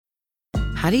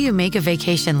how do you make a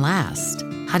vacation last?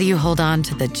 How do you hold on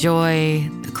to the joy,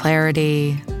 the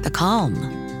clarity, the calm?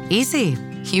 Easy.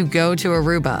 You go to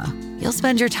Aruba. You'll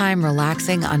spend your time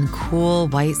relaxing on cool,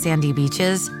 white sandy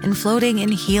beaches and floating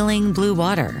in healing blue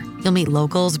water. You'll meet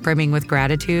locals brimming with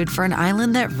gratitude for an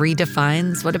island that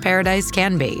redefines what a paradise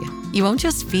can be. You won't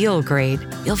just feel great,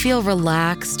 you'll feel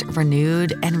relaxed,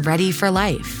 renewed, and ready for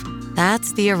life.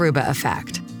 That's the Aruba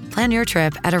effect. Plan your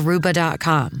trip at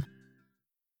Aruba.com.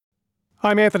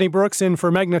 I'm Anthony Brooks in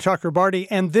for Meghna Chakrabarty,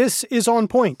 and this is On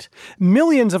Point.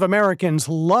 Millions of Americans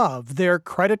love their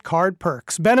credit card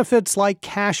perks, benefits like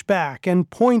cash back and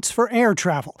points for air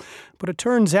travel. But it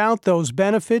turns out those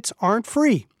benefits aren't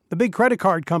free. The big credit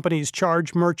card companies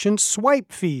charge merchants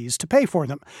swipe fees to pay for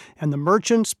them, and the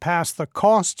merchants pass the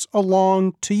costs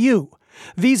along to you.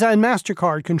 Visa and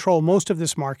MasterCard control most of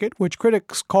this market, which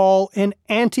critics call an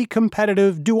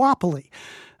anti-competitive duopoly.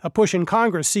 A push in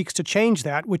Congress seeks to change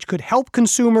that, which could help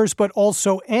consumers but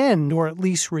also end or at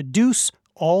least reduce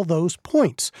all those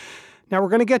points. Now, we're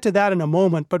going to get to that in a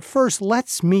moment, but first,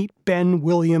 let's meet Ben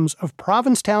Williams of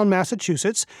Provincetown,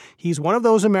 Massachusetts. He's one of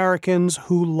those Americans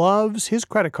who loves his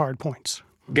credit card points.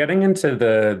 Getting into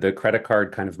the credit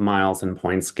card kind of miles and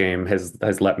points game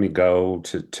has let me go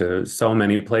to so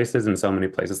many places, and so many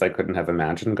places I couldn't have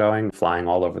imagined going, flying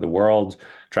all over the world,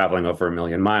 traveling over 1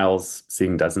 million miles,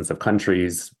 seeing dozens of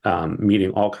countries,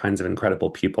 meeting all kinds of incredible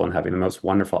people and having the most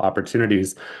wonderful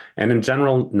opportunities, and in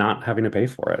general, not having to pay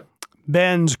for it.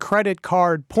 Ben's credit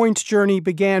card points journey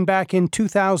began back in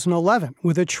 2011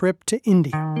 with a trip to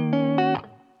India.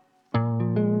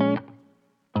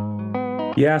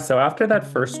 Yeah, so after that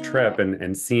first trip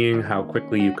and seeing how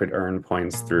quickly you could earn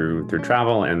points through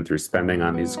travel and through spending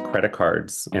on these credit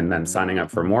cards, and then signing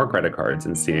up for more credit cards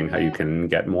and seeing how you can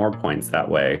get more points that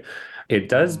way, it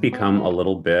does become a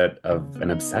little bit of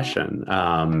an obsession.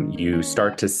 You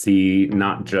start to see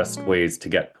not just ways to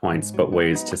get points, but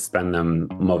ways to spend them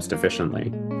most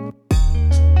efficiently.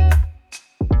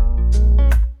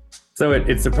 So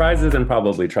it surprises and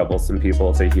probably troubles some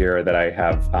people to hear that I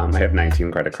have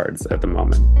 19 credit cards at the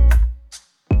moment.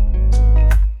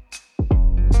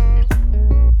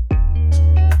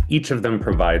 Each of them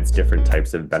provides different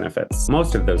types of benefits.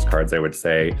 Most of those cards, I would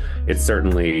say, it's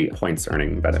certainly points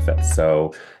earning benefits.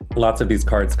 So lots of these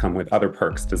cards come with other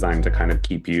perks designed to kind of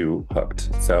keep you hooked.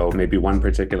 So maybe one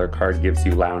particular card gives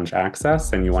you lounge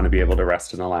access and you want to be able to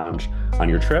rest in a lounge on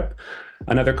your trip.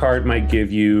 Another card might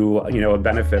give you, a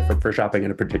benefit for shopping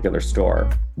in a particular store.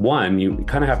 One, you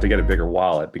kind of have to get a bigger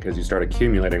wallet because you start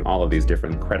accumulating all of these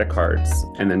different credit cards.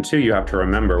 And then two, you have to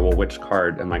remember, well, which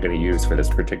card am I going to use for this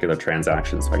particular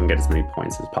transaction so I can get as many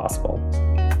points as possible.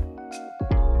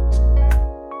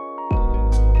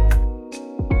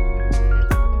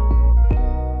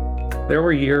 There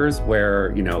were years where,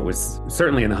 it was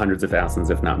certainly in the hundreds of thousands,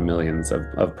 if not millions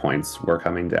of points were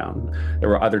coming down. There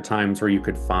were other times where you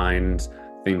could find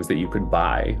things that you could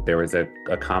buy. There was a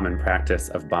common practice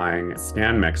of buying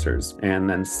stand mixers and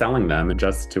then selling them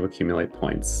just to accumulate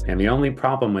points. And the only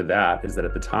problem with that is that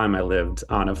at the time I lived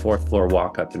on a 4th floor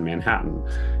walk up in Manhattan.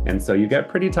 And so you get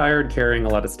pretty tired carrying a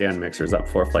lot of stand mixers up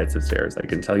 4 flights of stairs. I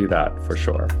can tell you that for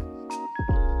sure.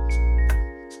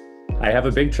 I have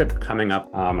a big trip coming up.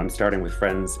 I'm starting with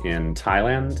friends in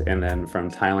Thailand, and then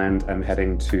from Thailand, I'm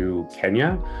heading to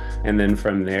Kenya. And then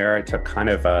from there, I took kind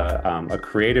of a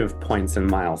creative points and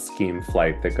miles scheme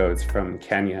flight that goes from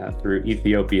Kenya through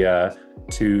Ethiopia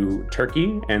to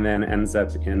Turkey, and then ends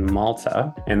up in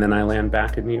Malta. And then I land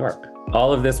back in New York.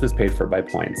 All of this was paid for by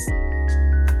points.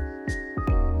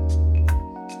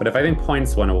 But if I think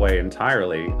points went away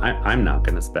entirely, I'm not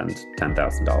going to spend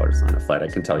 $10,000 on a flight. I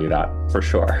can tell you that for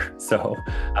sure. So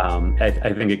I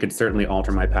think it could certainly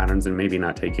alter my patterns and maybe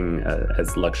not taking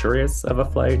as luxurious of a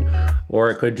flight.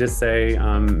 Or it could just say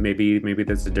maybe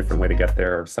there's a different way to get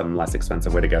there, or some less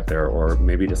expensive way to get there, or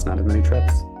maybe just not as many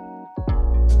trips.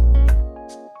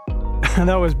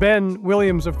 That was Ben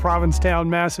Williams of Provincetown,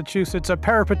 Massachusetts, a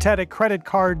peripatetic credit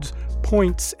cards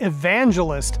points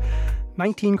evangelist.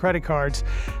 19 credit cards.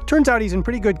 Turns out he's in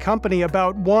pretty good company.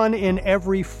 About 1 in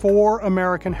every 4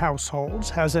 American households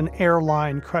has an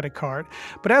airline credit card.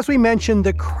 But as we mentioned,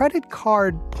 the credit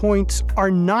card points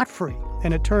are not free.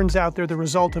 And it turns out they're the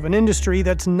result of an industry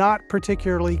that's not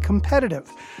particularly competitive.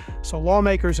 So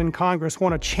lawmakers in Congress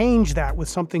want to change that with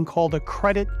something called a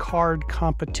Credit Card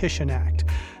Competition Act,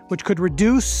 which could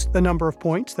reduce the number of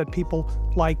points that people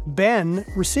like Ben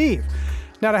receive.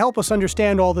 Now, to help us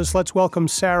understand all this, let's welcome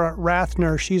Sarah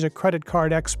Rathner. She's a credit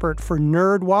card expert for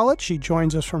NerdWallet. She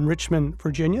joins us from Richmond,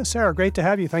 Virginia. Sarah, great to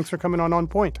have you. Thanks for coming on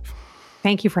Point.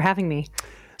 Thank you for having me.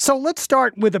 So let's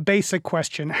start with a basic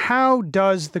question. How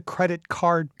does the credit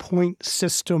card point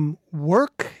system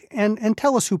work? And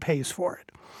tell us who pays for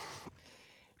it.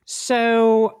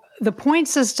 So the point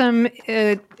system,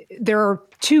 there are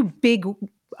two big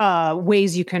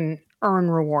ways you can earn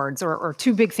rewards, or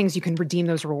two big things you can redeem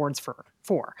those rewards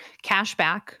for. Cash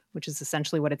back, which is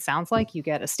essentially what it sounds like. You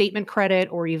get a statement credit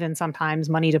or even sometimes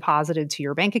money deposited to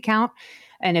your bank account,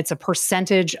 and it's a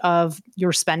percentage of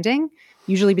your spending,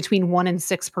 usually between 1% and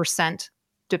 6%,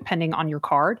 depending on your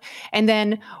card. And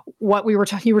then what you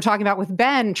were talking about with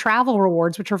Ben, travel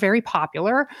rewards, which are very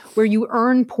popular, where you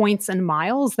earn points and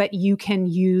miles that you can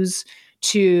use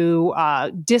to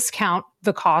discount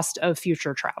the cost of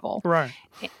future travel. Right.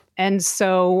 And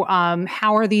so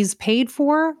how are these paid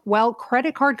for? Well,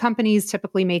 credit card companies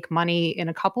typically make money in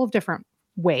a couple of different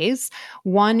ways.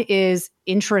 One is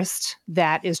interest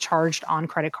that is charged on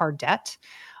credit card debt.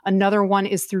 Another one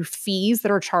is through fees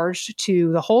that are charged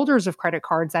to the holders of credit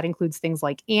cards. That includes things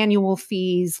like annual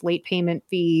fees, late payment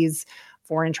fees,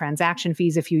 foreign transaction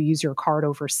fees if you use your card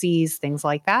overseas, things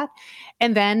like that.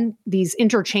 And then these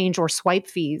interchange or swipe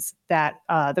fees that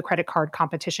the Credit Card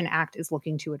Competition Act is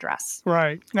looking to address.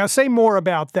 Right. Now, say more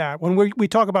about that. When we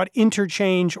talk about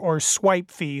interchange or swipe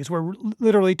fees, we're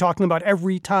literally talking about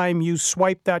every time you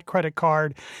swipe that credit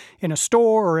card in a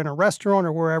store or in a restaurant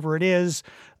or wherever it is,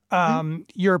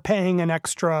 you're paying an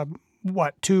extra,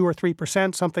 2 or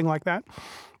 3%, something like that?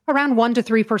 Around 1% to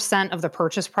 3% of the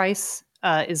purchase price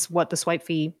is what the swipe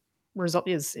fee result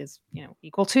is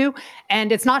equal to.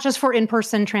 And it's not just for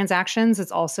in-person transactions,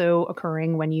 it's also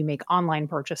occurring when you make online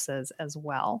purchases as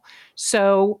well.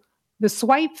 So the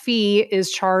swipe fee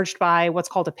is charged by what's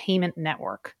called a payment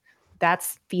network.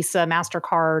 That's Visa,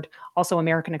 MasterCard, also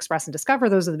American Express and Discover.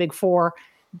 Those are the big four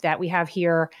that we have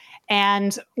here.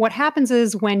 And what happens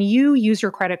is when you use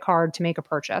your credit card to make a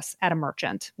purchase at a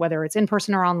merchant, whether it's in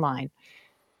person or online,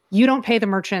 you don't pay the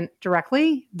merchant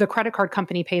directly. The credit card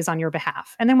company pays on your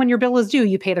behalf. And then when your bill is due,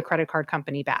 you pay the credit card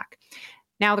company back.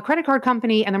 Now, the credit card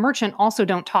company and the merchant also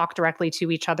don't talk directly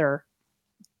to each other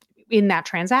in that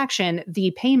transaction.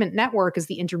 The payment network is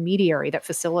the intermediary that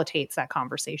facilitates that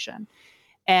conversation.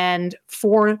 And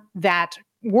for that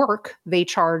work, they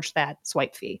charge that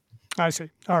swipe fee. I see.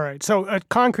 All right. So a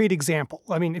concrete example.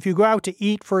 I mean, if you go out to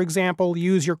eat, for example,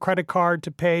 use your credit card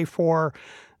to pay for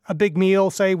a big meal,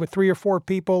 say with 3 or 4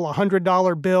 people, a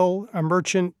 $100 bill, a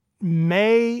merchant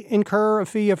may incur a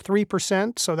fee of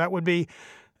 3%. So that would be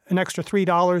an extra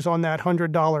 $3 on that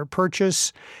 $100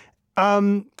 purchase.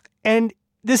 And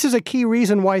this is a key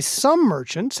reason why some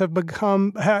merchants have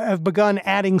begun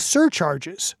adding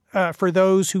surcharges for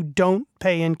those who don't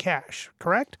pay in cash,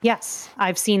 correct? Yes,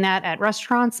 I've seen that at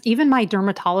restaurants. Even my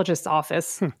dermatologist's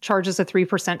office charges a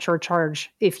 3%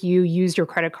 surcharge if you use your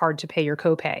credit card to pay your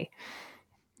copay.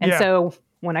 And so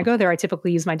when I go there, I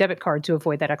typically use my debit card to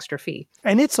avoid that extra fee.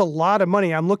 And it's a lot of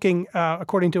money. I'm looking,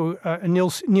 according to a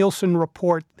Nielsen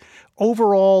report,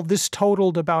 overall, this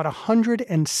totaled about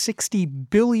 $160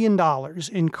 billion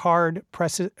in card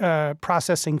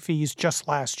processing fees just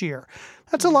last year.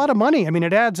 That's a lot of money. I mean,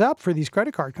 it adds up for these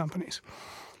credit card companies.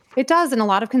 It does. And a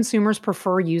lot of consumers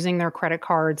prefer using their credit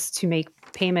cards to make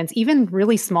payments, even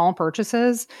really small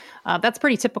purchases. That's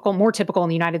pretty typical, more typical in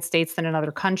the United States than in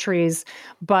other countries.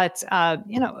 But,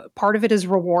 part of it is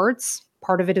rewards.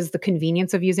 Part of it is the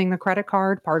convenience of using the credit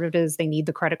card. Part of it is they need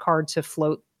the credit card to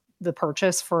float the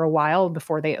purchase for a while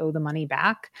before they owe the money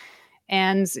back.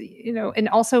 And, and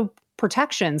also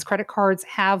protections. Credit cards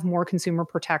have more consumer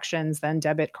protections than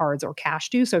debit cards or cash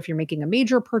do. So if you're making a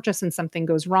major purchase and something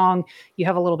goes wrong, you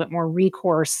have a little bit more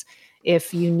recourse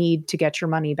if you need to get your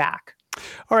money back.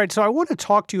 All right, so I want to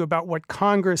talk to you about what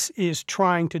Congress is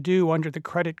trying to do under the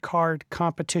Credit Card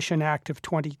Competition Act of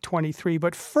 2023.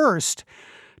 But first,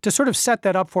 to sort of set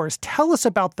that up for us, tell us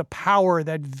about the power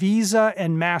that Visa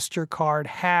and MasterCard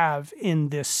have in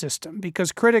this system,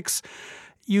 because critics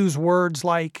use words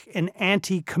like an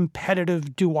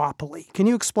anti-competitive duopoly. Can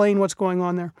you explain what's going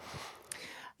on there?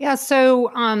 Yeah,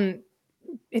 so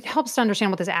it helps to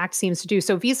understand what this act seems to do.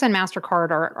 So Visa and MasterCard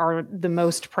are the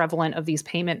most prevalent of these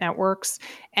payment networks,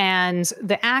 and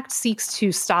the act seeks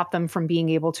to stop them from being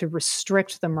able to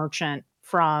restrict the merchant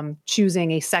from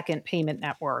choosing a second payment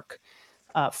network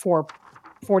for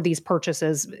these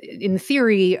purchases. In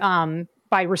theory,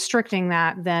 by restricting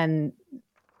that, then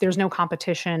there's no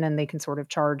competition and they can sort of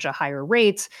charge a higher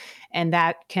rate, and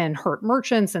that can hurt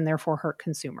merchants and therefore hurt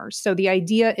consumers. So the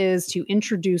idea is to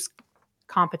introduce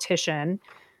competition,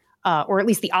 or at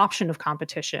least the option of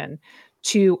competition,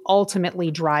 to ultimately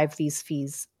drive these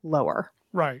fees lower.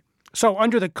 Right. So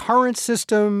under the current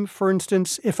system, for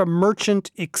instance, if a merchant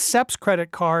accepts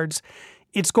credit cards,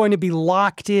 it's going to be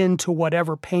locked into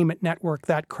whatever payment network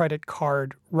that credit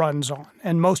card runs on.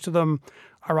 And most of them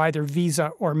are either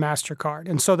Visa or MasterCard.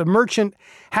 And so the merchant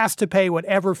has to pay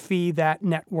whatever fee that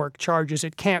network charges.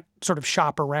 It can't sort of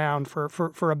shop around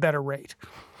for a better rate.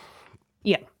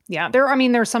 Yeah.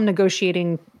 There's some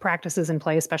negotiating practices in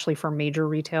play, especially for major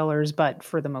retailers, but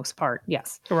for the most part,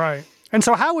 yes. Right. And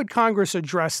so how would Congress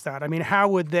address that? I mean, how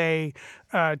would they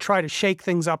try to shake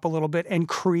things up a little bit and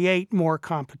create more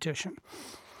competition?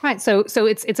 Right. So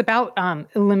it's about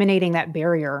eliminating that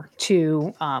barrier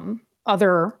to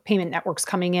other payment networks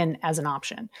coming in as an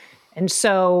option. And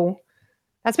so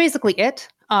that's basically it.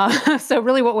 So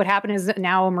really what would happen is that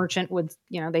now a merchant would,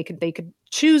 they could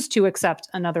choose to accept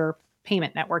another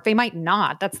payment network. They might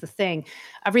not. That's the thing.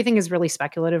 Everything is really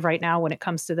speculative right now when it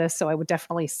comes to this. So I would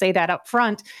definitely say that up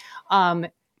front.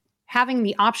 Having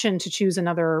the option to choose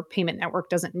another payment network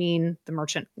doesn't mean the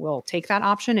merchant will take that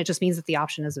option. It just means that the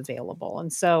option is available.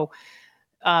 And so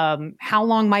how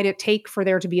long might it take for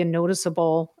there to be a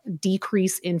noticeable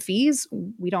decrease in fees?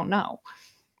 We don't know.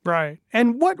 Right.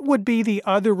 And what would be the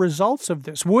other results of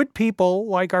this? Would people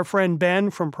like our friend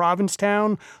Ben from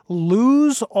Provincetown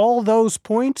lose all those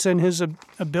points and his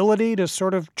ability to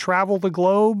sort of travel the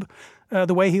globe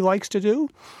the way he likes to do?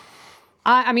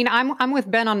 I'm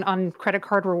with Ben on credit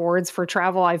card rewards for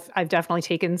travel. I've definitely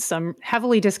taken some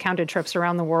heavily discounted trips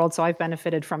around the world, so I've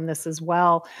benefited from this as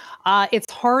well.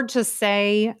 It's hard to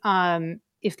say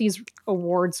if these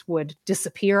awards would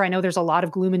disappear. I know there's a lot of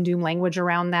gloom and doom language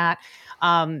around that.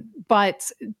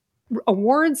 But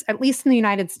awards, at least in the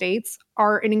United States,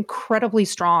 are an incredibly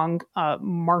strong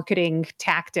marketing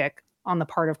tactic on the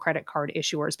part of credit card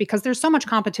issuers because there's so much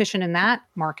competition in that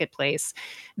marketplace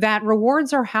that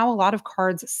rewards are how a lot of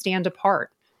cards stand apart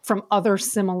from other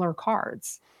similar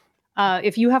cards.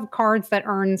 If you have cards that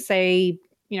earn, say,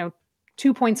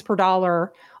 2 points per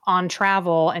dollar on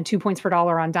travel and 2 points per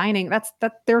dollar on dining,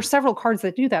 there are several cards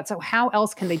that do that. So how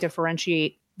else can they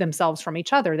differentiate themselves from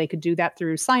each other? They could do that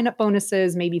through sign-up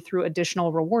bonuses, maybe through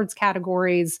additional rewards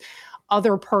categories,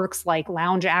 other perks like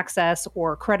lounge access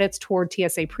or credits toward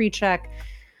TSA PreCheck.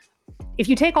 If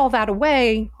you take all that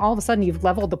away, all of a sudden you've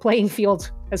leveled the playing field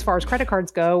as far as credit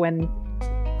cards go, and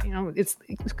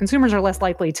consumers are less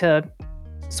likely to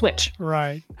switch.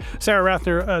 Right. Sarah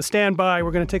Rather, stand by.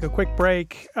 We're going to take a quick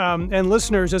break. And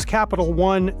listeners, as Capital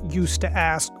One used to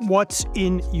ask, what's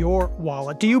in your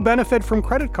wallet? Do you benefit from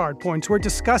credit card points? We're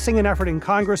discussing an effort in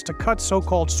Congress to cut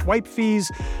so-called swipe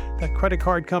fees that credit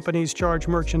card companies charge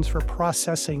merchants for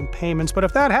processing payments. But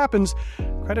if that happens,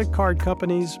 credit card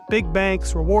companies, big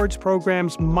banks, rewards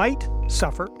programs might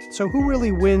suffer. So who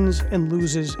really wins and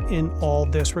loses in all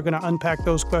this? We're going to unpack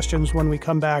those questions when we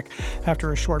come back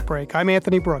after a short break. I'm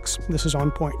Anthony Brooks. This is On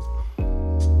Point.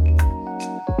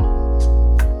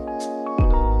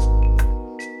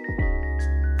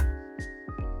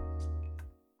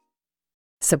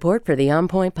 Support for the On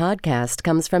Point podcast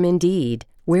comes from Indeed.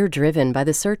 We're driven by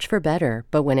the search for better,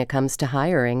 but when it comes to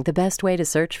hiring, the best way to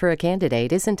search for a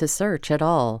candidate isn't to search at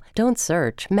all. Don't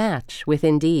search, match with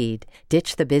Indeed.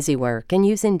 Ditch the busy work and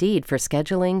use Indeed for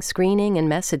scheduling, screening, and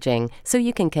messaging so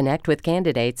you can connect with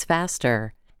candidates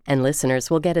faster. And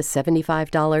listeners will get a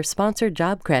 $75 sponsored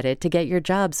job credit to get your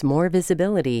jobs more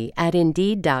visibility at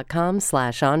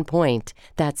Indeed.com/onpoint.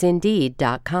 That's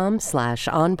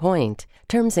Indeed.com/onpoint.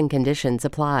 Terms and conditions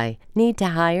apply. Need to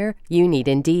hire? You need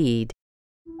Indeed.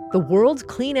 The world's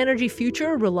clean energy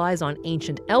future relies on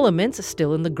ancient elements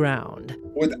still in the ground.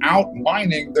 Without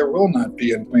mining, there will not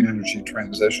be a clean energy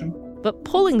transition. But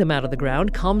pulling them out of the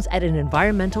ground comes at an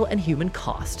environmental and human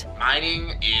cost.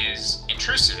 Mining is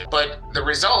intrusive, but the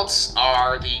results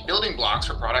are the building blocks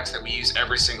for products that we use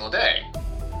every single day.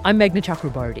 I'm Meghna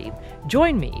Chakrabarti.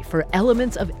 Join me for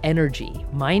Elements of Energy,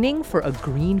 Mining for a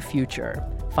Green Future.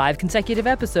 5 consecutive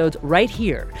episodes right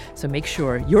here, so make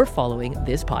sure you're following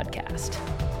this podcast.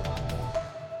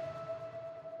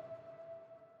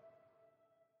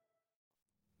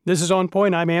 This is On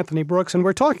Point. I'm Anthony Brooks, and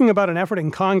we're talking about an effort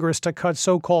in Congress to cut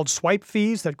so-called swipe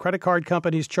fees that credit card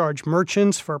companies charge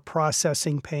merchants for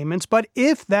processing payments. But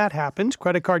if that happens,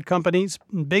 credit card companies,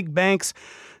 big banks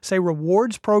say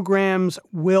rewards programs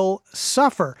will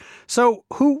suffer. So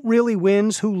who really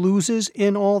wins, who loses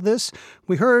in all this?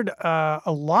 We heard a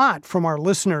lot from our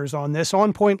listeners on this.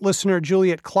 On Point listener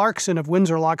Juliet Clarkson of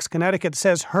Windsor Locks, Connecticut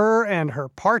says her and her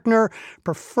partner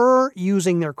prefer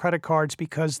using their credit cards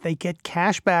because they get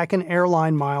cash back and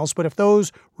airline miles. But if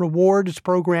those rewards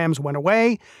programs went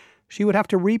away, she would have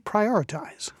to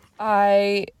reprioritize.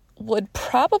 I would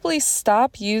probably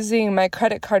stop using my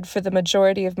credit card for the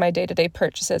majority of my day-to-day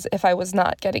purchases if I was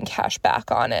not getting cash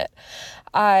back on it.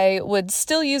 I would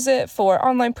still use it for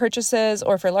online purchases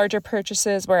or for larger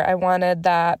purchases where I wanted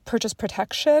that purchase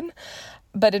protection.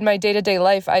 But in my day-to-day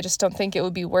life, I just don't think it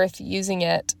would be worth using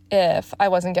it if I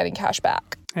wasn't getting cash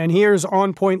back. And here's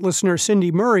On Point listener Cindy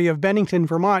Murray of Bennington,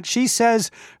 Vermont. She says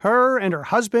her and her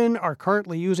husband are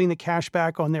currently using the cash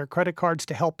back on their credit cards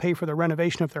to help pay for the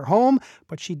renovation of their home,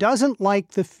 but she doesn't like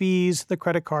the fees the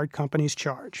credit card companies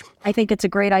charge. I think it's a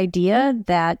great idea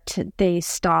that they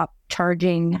stop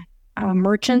charging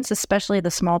merchants, especially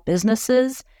the small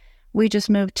businesses. We just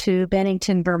moved to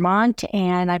Bennington, Vermont,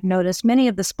 and I've noticed many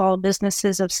of the small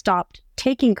businesses have stopped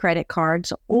taking credit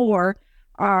cards or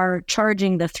are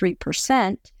charging the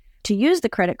 3% to use the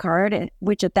credit card,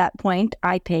 which at that point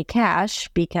I pay cash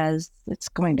because it's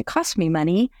going to cost me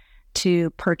money to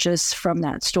purchase from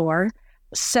that store.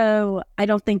 So I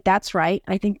don't think that's right.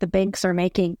 I think the banks are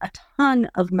making a ton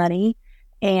of money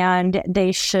and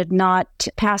they should not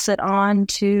pass it on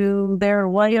to their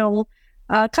loyal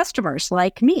customers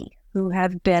like me, who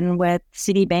have been with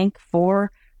Citibank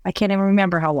for I can't even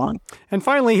remember how long. And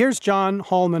finally, here's John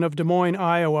Hallman of Des Moines,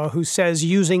 Iowa, who says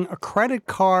using a credit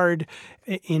card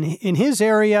in his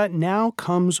area now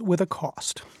comes with a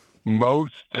cost.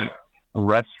 Most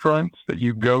restaurants that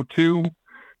you go to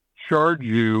charge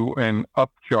you an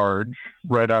upcharge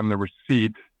right on the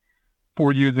receipt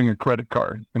for using a credit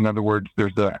card. In other words,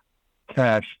 there's a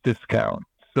cash discount.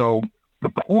 So the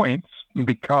points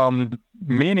become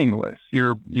meaningless.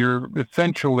 You're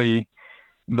essentially,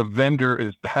 the vendor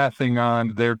is passing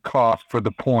on their cost for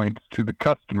the points to the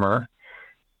customer.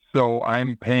 So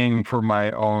I'm paying for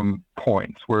my own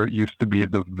points, where it used to be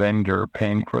the vendor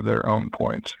paying for their own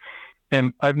points.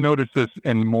 And I've noticed this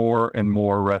in more and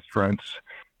more restaurants.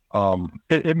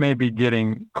 It may be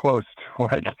getting close to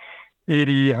like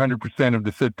 80, 100% of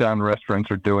the sit-down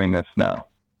restaurants are doing this now.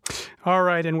 All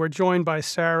right, and we're joined by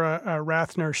Sarah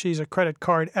Rathner. She's a credit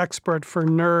card expert for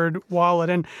NerdWallet.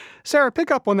 And Sarah,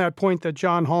 pick up on that point that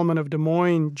John Hallman of Des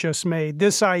Moines just made,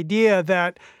 this idea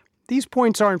that these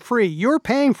points aren't free. You're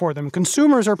paying for them.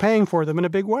 Consumers are paying for them in a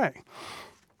big way.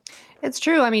 It's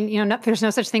true. I mean, there's no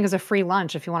such thing as a free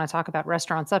lunch if you want to talk about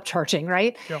restaurants upcharging,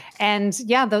 right? Yeah. And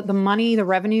yeah, the money, the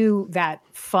revenue that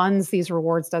funds these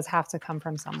rewards does have to come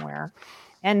from somewhere.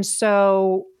 And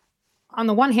so on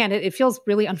the one hand, it feels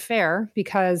really unfair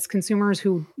because consumers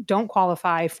who don't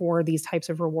qualify for these types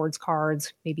of rewards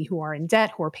cards, maybe who are in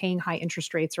debt, who are paying high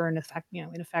interest rates, are in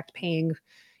effect paying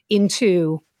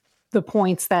into the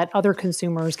points that other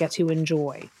consumers get to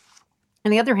enjoy.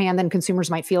 On the other hand, then consumers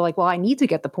might feel like, well, I need to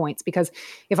get the points because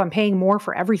if I'm paying more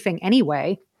for everything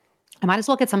anyway, I might as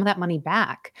well get some of that money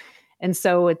back. And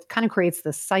so it kind of creates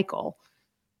this cycle.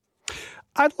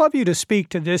 I'd love you to speak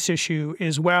to this issue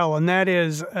as well, and that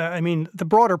is, the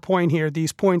broader point here,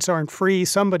 these points aren't free,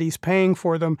 somebody's paying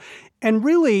for them, and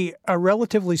really a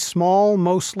relatively small,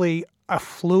 mostly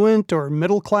affluent or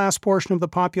middle-class portion of the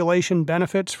population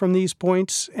benefits from these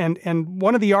points. And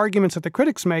one of the arguments that the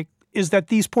critics make is that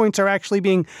these points are actually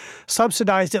being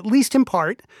subsidized, at least in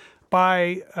part,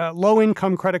 by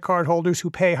low-income credit card holders who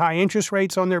pay high interest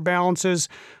rates on their balances.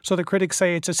 So the critics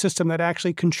say it's a system that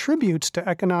actually contributes to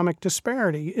economic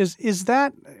disparity. Is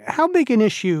that, how big an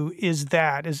issue is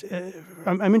that?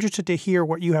 I'm interested to hear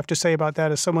what you have to say about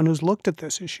that as someone who's looked at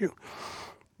this issue.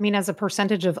 I mean, as a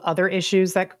percentage of other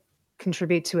issues that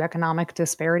contribute to economic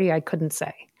disparity, I couldn't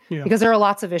say. Yeah. Because there are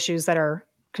lots of issues that are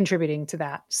contributing to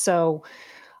that. So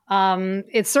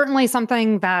it's certainly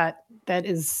something that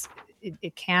is...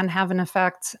 It can have an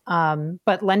effect,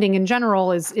 but lending in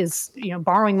general is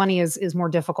borrowing money is more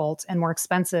difficult and more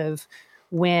expensive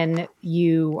when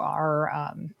you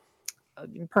are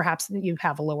perhaps you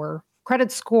have a lower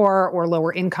credit score or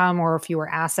lower income or fewer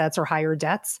assets or higher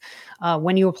debts.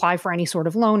 When you apply for any sort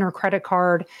of loan or credit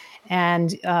card and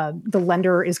the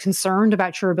lender is concerned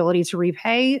about your ability to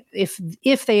repay,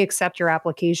 if they accept your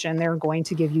application, they're going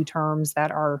to give you terms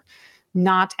that are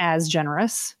not as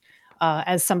generous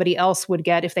as somebody else would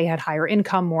get if they had higher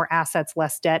income, more assets,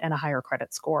 less debt, and a higher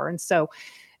credit score. And so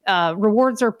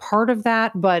rewards are part of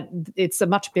that, but it's a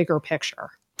much bigger picture.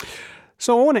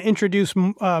 So I want to introduce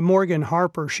Morgan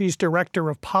Harper. She's Director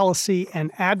of Policy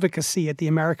and Advocacy at the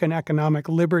American Economic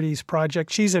Liberties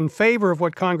Project. She's in favor of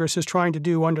what Congress is trying to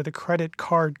do under the Credit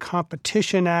Card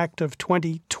Competition Act of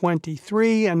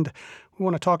 2023, and we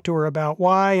want to talk to her about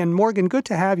why. And Morgan, good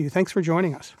to have you. Thanks for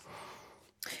joining us.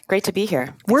 Great to be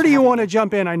here. Where do you want to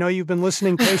jump in? I know you've been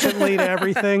listening patiently to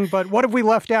everything, but what have we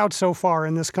left out so far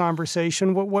in this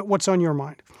conversation? What's on your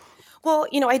mind? Well,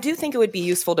 I do think it would be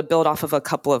useful to build off of a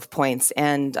couple of points,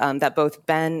 and that both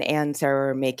Ben and Sarah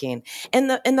are making. And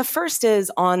the first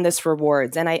is on this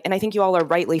rewards, and I think you all are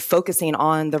rightly focusing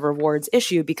on the rewards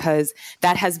issue because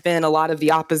that has been a lot of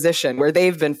the opposition where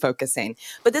they've been focusing.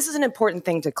 But this is an important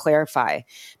thing to clarify.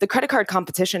 The Credit Card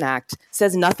Competition Act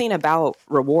says nothing about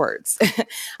rewards.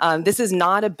 This is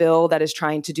not a bill that is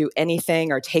trying to do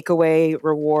anything or take away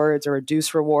rewards or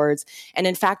reduce rewards. And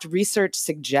in fact, research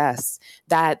suggests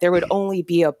that there would only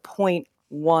be a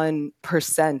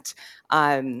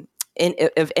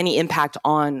 0.1% of any impact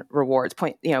on rewards,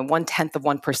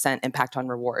 0.1% impact on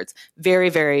rewards, very,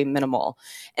 very minimal.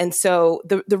 And so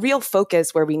the real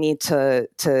focus where we need to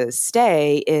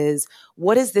stay is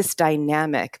what is this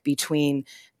dynamic between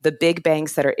the big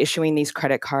banks that are issuing these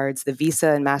credit cards, the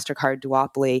Visa and MasterCard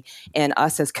duopoly, and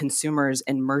us as consumers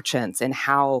and merchants, and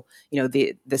how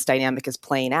this dynamic is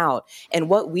playing out. And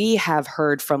what we have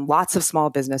heard from lots of small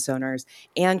business owners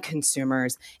and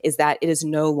consumers is that it is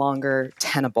no longer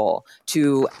tenable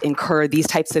to incur these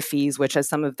types of fees, which, as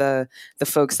some of the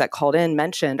folks that called in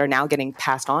mentioned, are now getting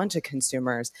passed on to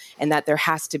consumers, and that there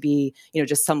has to be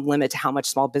just some limit to how much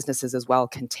small businesses as well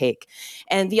can take.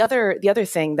 And the other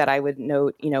thing that I would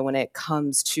note, when it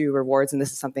comes to rewards, and this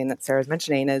is something that Sarah's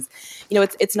mentioning, is,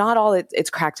 it's not all it's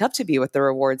cracked up to be with the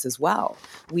rewards as well.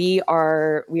 We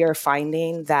are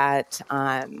finding that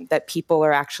that people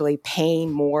are actually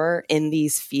paying more in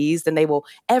these fees than they will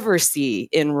ever see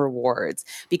in rewards,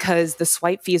 because the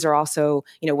swipe fees are also,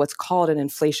 what's called an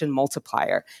inflation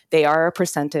multiplier. They are a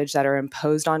percentage that are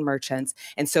imposed on merchants,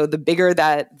 and so the bigger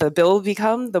that the bill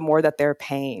become, the more that they're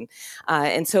paying.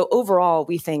 And so overall,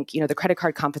 we think the Credit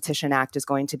Card Competition Act is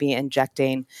going to be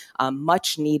injecting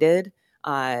much needed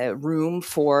room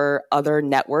for other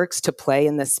networks to play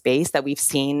in this space that we've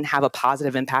seen have a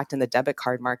positive impact in the debit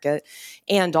card market.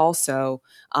 And also,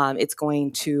 it's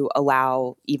going to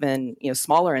allow even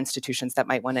smaller institutions that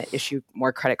might want to issue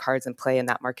more credit cards and play in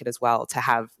that market as well to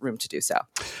have room to do so.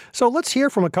 So let's hear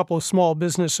from a couple of small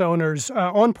business owners.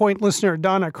 On Point listener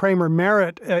Donna Kramer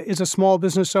Merritt is a small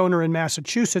business owner in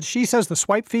Massachusetts. She says the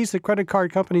swipe fees that credit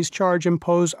card companies charge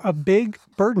impose a big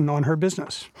burden on her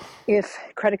business. If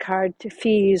credit card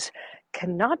fees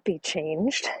cannot be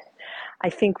changed, I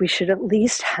think we should at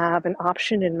least have an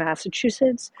option in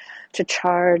Massachusetts to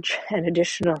charge an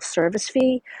additional service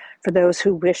fee for those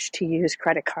who wish to use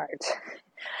credit cards.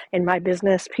 In my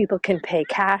business, people can pay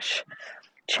cash,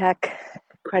 check,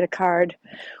 credit card,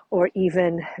 or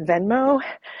even Venmo,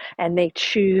 and they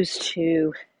choose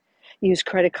to use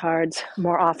credit cards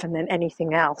more often than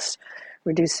anything else,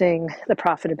 reducing the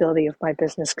profitability of my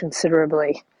business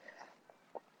considerably.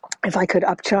 If I could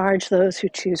upcharge those who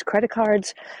choose credit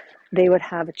cards, they would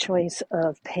have a choice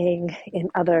of paying in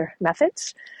other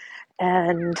methods.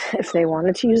 And if they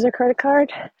wanted to use their credit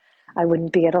card, I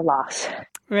wouldn't be at a loss.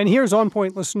 And here's On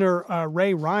Point listener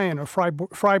Ray Ryan of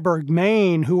Freiburg,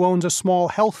 Maine, who owns a small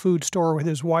health food store with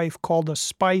his wife called a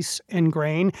Spice and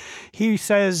Grain. He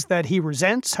says that he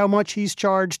resents how much he's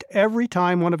charged every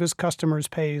time one of his customers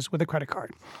pays with a credit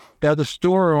card. As a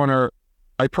store owner,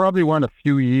 I probably went a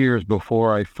few years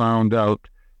before I found out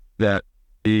that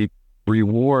the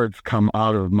rewards come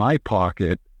out of my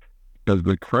pocket because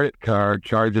the credit card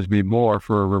charges me more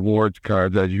for a rewards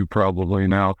card, as you probably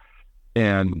know.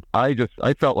 And I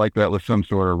felt like that was some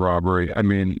sort of robbery. I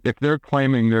mean, if they're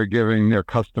claiming they're giving their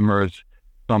customers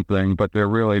something, but they're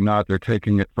really not, they're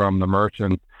taking it from the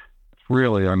merchant, it's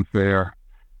really unfair.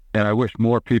 And I wish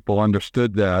more people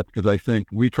understood that, because I think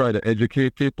we try to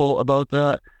educate people about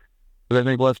that. But I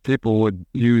think less people would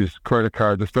use credit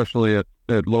cards, especially at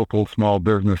local small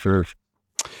businesses.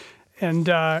 And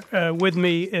with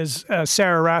me is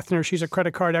Sarah Rathner. She's a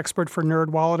credit card expert for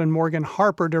NerdWallet, and Morgan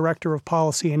Harper, Director of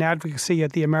Policy and Advocacy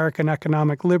at the American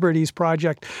Economic Liberties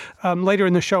Project. Later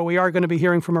in the show, we are going to be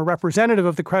hearing from a representative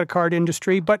of the credit card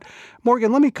industry. But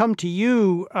Morgan, let me come to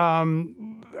you.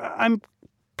 I'm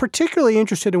particularly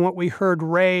interested in what we heard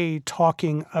Ray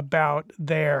talking about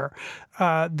there,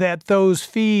 that those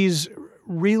fees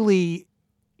really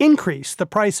increase the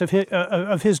price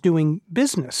of his doing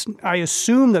business. I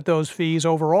assume that those fees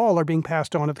overall are being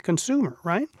passed on to the consumer,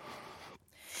 right?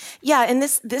 Yeah, and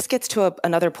this gets to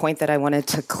another point that I wanted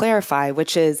to clarify,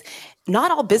 which is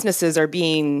not all businesses are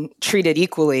being treated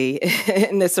equally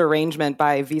in this arrangement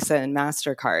by Visa and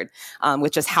MasterCard,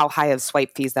 with just how high of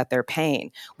swipe fees that they're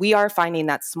paying. We are finding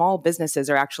that small businesses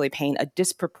are actually paying a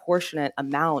disproportionate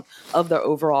amount of the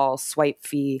overall swipe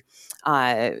fee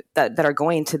that are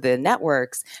going to the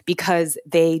networks because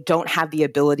they don't have the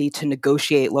ability to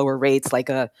negotiate lower rates like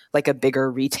a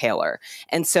bigger retailer.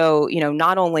 And so,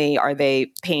 not only are they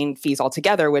paying fees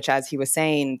altogether, which, as he was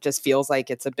saying, just feels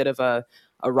like it's a bit of a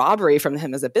robbery from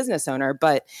him as a business owner,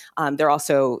 but they're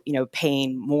also,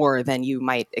 paying more than you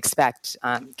might expect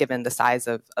given the size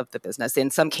of the business.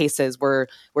 In some cases, we're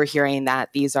hearing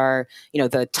that these are,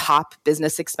 the top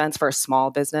business expense for a small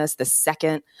business, the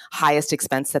second highest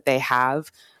expense that they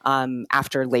have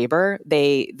after labor.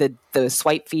 The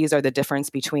swipe fees are the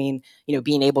difference between,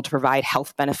 being able to provide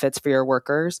health benefits for your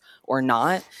workers or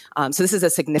not. So this is a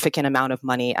significant amount of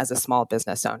money as a small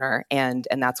business owner. And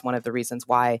that's one of the reasons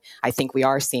why I think we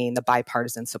are seeing the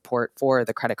bipartisan support for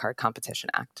the Credit Card Competition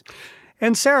Act.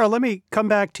 And Sarah, let me come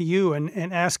back to you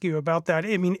and ask you about that.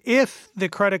 I mean, if the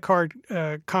Credit Card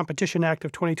Competition Act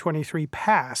of 2023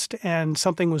 passed and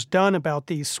something was done about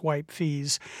these swipe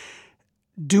fees,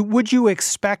 would you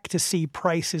expect to see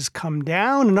prices come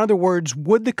down? In other words,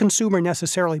 would the consumer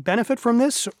necessarily benefit from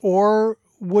this, or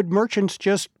would merchants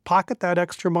just pocket that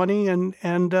extra money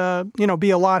and be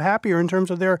a lot happier in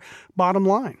terms of their bottom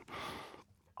line?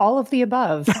 All of the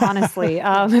above, honestly,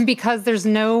 because there's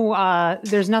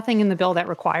nothing in the bill that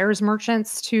requires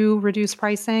merchants to reduce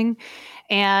pricing.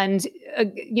 And,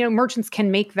 merchants can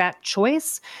make that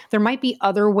choice. There might be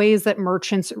other ways that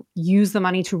merchants use the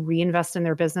money to reinvest in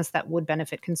their business that would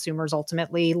benefit consumers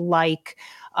ultimately, like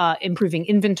improving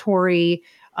inventory,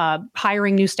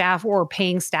 hiring new staff or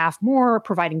paying staff more,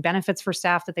 providing benefits for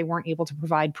staff that they weren't able to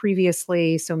provide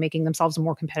previously, so making themselves a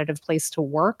more competitive place to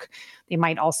work. They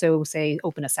might also, say,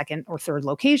 open a second or third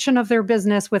location of their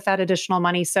business with that additional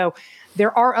money. So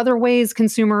there are other ways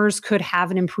consumers could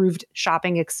have an improved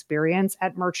shopping experience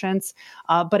at merchants.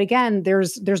 But again,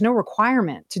 there's no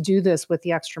requirement to do this with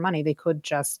the extra money. They could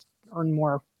just earn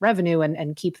more revenue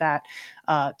and keep that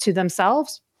to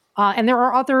themselves. And there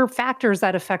are other factors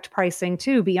that affect pricing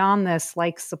too, beyond this,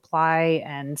 like supply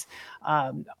and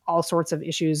all sorts of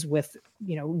issues with,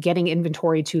 getting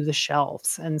inventory to the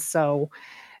shelves. And so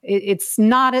it's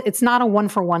not a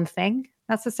one-for-one thing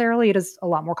necessarily. It is a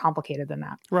lot more complicated than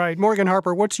that. Right. Morgan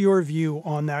Harper, what's your view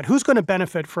on that? Who's going to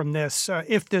benefit from this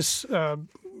if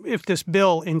this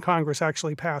bill in Congress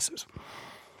actually passes?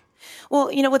 Well,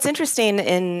 what's interesting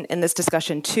in this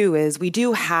discussion, too, is we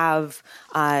do have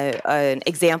an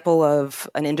example of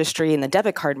an industry in the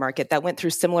debit card market that went through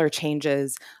similar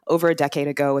changes over a decade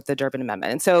ago with the Durbin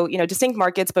Amendment. And so, distinct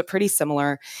markets, but pretty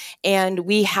similar. And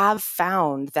we have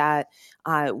found that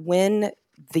when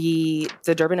the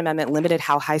Durbin Amendment limited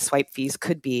how high swipe fees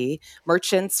could be,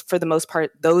 merchants, for the most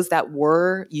part, those that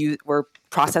were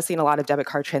processing a lot of debit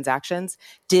card transactions,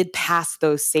 did pass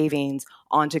those savings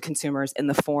onto consumers in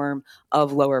the form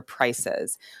of lower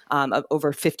prices, of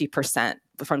over 50%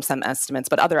 from some estimates,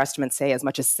 but other estimates say as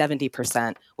much as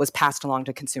 70% was passed along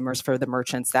to consumers for the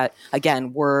merchants that,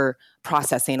 again, were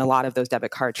processing a lot of those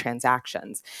debit card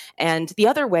transactions. And the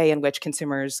other way in which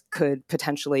consumers could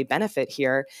potentially benefit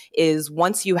here is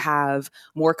once you have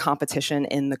more competition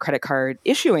in the credit card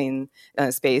issuing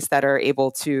space that are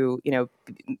able to,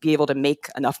 be able to make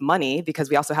enough money,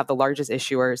 because we also have the largest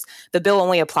issuers. The bill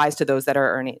only applies to those that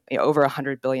are earning over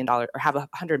 $100 billion or have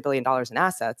 $100 billion in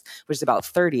assets, which is about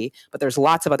 30. But there's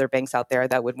lots of other banks out there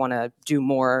that would want to do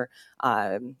more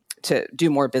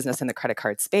business in the credit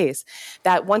card space.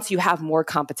 That once you have more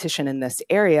competition in this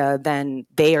area, then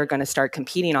they are going to start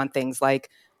competing on things like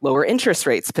lower interest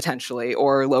rates potentially,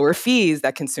 or lower fees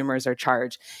that consumers are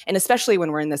charged. And especially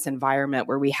when we're in this environment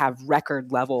where we have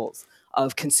record levels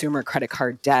of consumer credit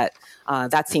card debt,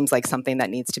 that seems like something that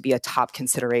needs to be a top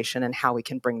consideration in how we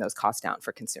can bring those costs down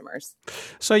for consumers.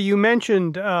 So you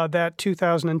mentioned that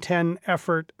 2010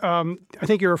 effort. I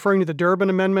think you're referring to the Durbin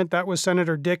Amendment. That was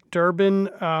Senator Dick Durbin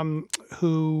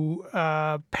who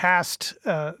passed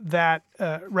that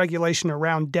regulation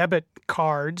around debit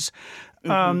cards.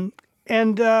 Mm-hmm.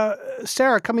 And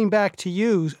Sarah, coming back to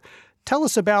you, tell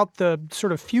us about the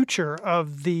sort of future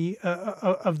of the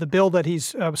bill that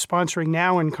he's sponsoring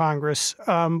now in Congress.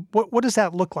 What does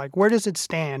that look like? Where does it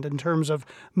stand in terms of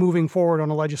moving forward on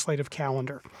a legislative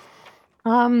calendar?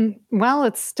 Well,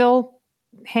 it's still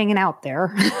hanging out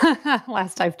there,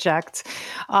 last I've checked.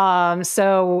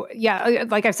 So, yeah,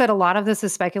 like I've said, a lot of this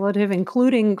is speculative,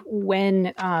 including when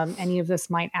any of this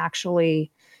might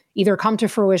actually either come to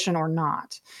fruition or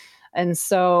not. And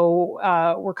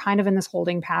so we're kind of in this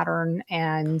holding pattern.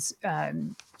 And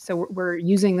so we're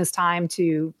using this time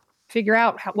to figure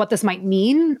out what this might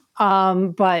mean.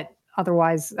 But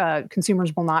otherwise,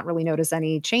 consumers will not really notice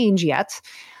any change yet.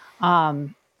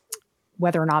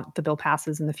 Whether or not the bill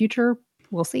passes in the future,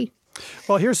 we'll see.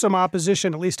 Well, here's some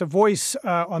opposition, at least a voice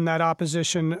on that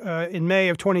opposition. In May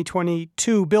of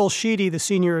 2022, Bill Sheedy, the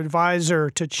senior advisor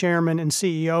to chairman and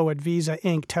CEO at Visa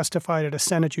Inc., testified at a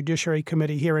Senate Judiciary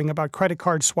Committee hearing about credit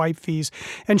card swipe fees.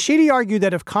 And Sheedy argued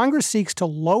that if Congress seeks to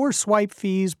lower swipe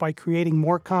fees by creating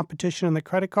more competition in the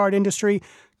credit card industry,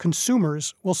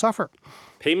 consumers will suffer.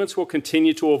 Payments will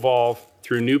continue to evolve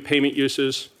through new payment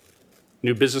uses,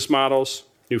 new business models,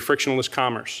 new frictionless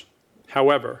commerce.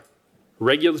 However,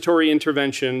 regulatory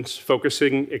interventions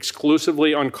focusing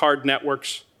exclusively on card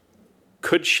networks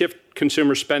could shift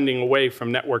consumer spending away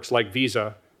from networks like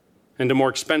Visa and to more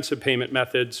expensive payment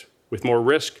methods with more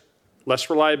risk, less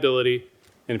reliability,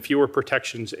 and fewer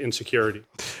protections and security.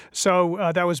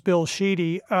 So that was Bill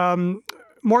Sheedy.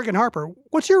 Morgan Harper,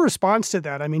 what's your response to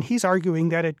that? I mean, he's arguing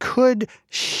that it could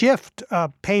shift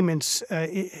payments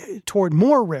toward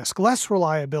more risk, less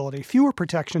reliability, fewer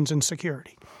protections and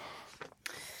security.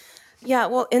 Yeah,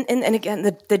 well, and again,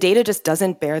 the data just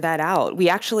doesn't bear that out. We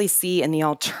actually see in the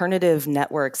alternative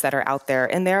networks that are out there,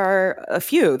 and there are a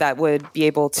few that would be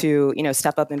able to,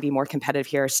 step up and be more competitive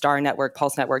here. Star Network,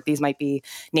 Pulse Network, these might be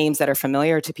names that are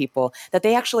familiar to people, that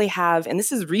they actually have, and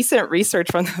this is recent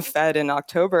research from the Fed in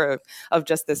October of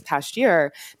just this past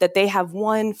year, that they have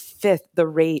 1/5 the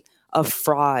rate of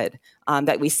fraud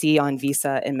that we see on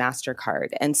Visa and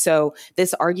MasterCard. And so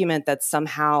this argument that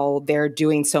somehow they're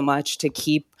doing so much to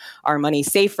keep our money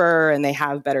safer and they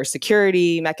have better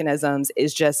security mechanisms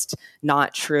is just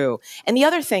not true. And the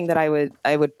other thing that I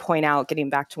would point out, getting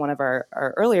back to one of our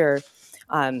earlier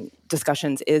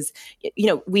discussions, is,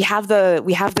 we have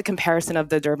the comparison of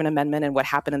the Durbin Amendment and what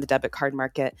happened in the debit card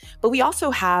market, but we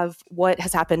also have what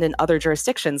has happened in other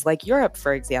jurisdictions like Europe,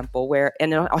 for example,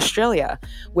 and in Australia,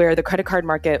 where the credit card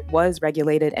market was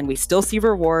regulated and we still see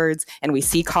rewards and we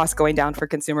see costs going down for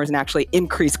consumers and actually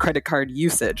increase credit card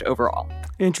usage overall.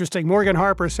 Interesting. Morgan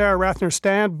Harper, Sarah Rathner,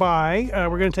 stand by.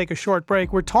 We're going to take a short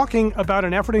break. We're talking about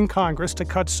an effort in Congress to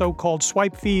cut so-called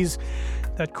swipe fees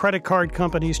that credit card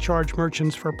companies charge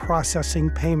merchants for processing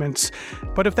payments.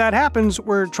 But if that happens,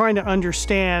 we're trying to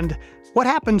understand what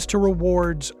happens to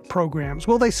rewards programs.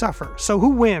 Will they suffer? So who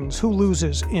wins? Who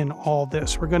loses in all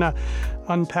this? We're going to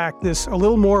unpack this a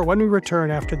little more when we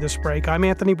return after this break. I'm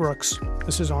Anthony Brooks.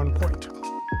 This is On Point.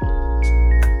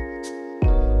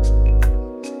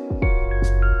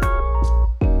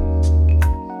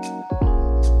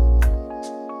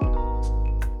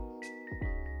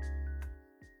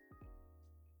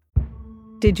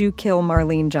 Did you kill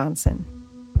Marlene Johnson?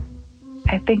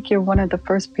 I think you're one of the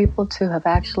first people to have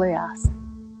actually asked.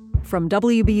 From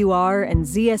WBUR and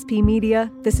ZSP Media,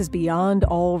 this is Beyond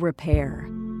All Repair,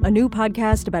 a new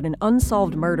podcast about an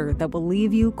unsolved murder that will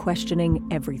leave you questioning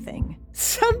everything.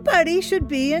 Somebody should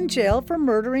be in jail for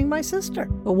murdering my sister.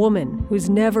 A woman who's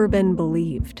never been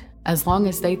believed. As long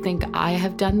as they think I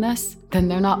have done this, then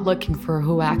they're not looking for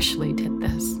who actually did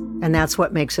this. And that's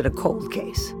what makes it a cold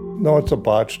case. No, it's a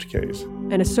botched case.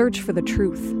 And a search for the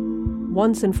truth,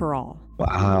 once and for all.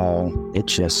 Wow, it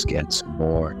just gets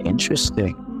more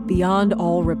interesting. Beyond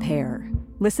All Repair.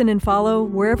 Listen and follow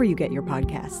wherever you get your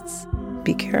podcasts.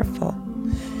 Be careful.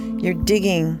 You're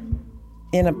digging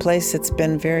in a place that's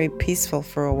been very peaceful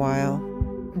for a while.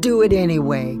 Do it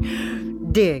anyway.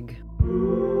 Dig.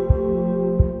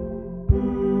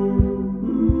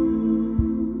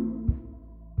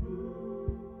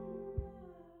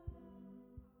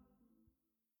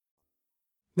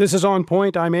 This is On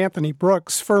Point. I'm Anthony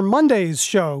Brooks. For Monday's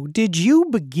show, did you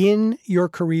begin your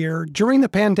career during the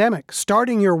pandemic,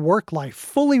 starting your work life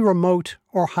fully remote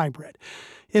or hybrid?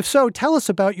 If so, tell us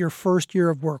about your first year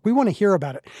of work. We want to hear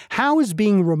about it. How has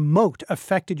being remote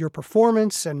affected your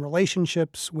performance and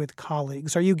relationships with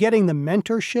colleagues? Are you getting the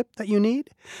mentorship that you need?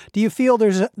 Do you feel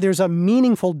there's a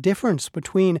meaningful difference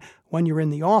between when you're in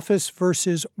the office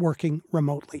versus working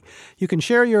remotely? You can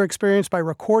share your experience by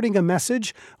recording a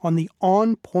message on the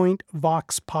On Point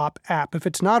Vox Pop app. If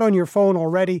it's not on your phone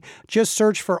already, just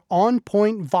search for On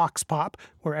Point Vox Pop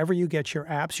wherever you get your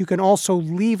apps. You can also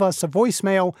leave us a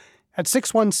voicemail at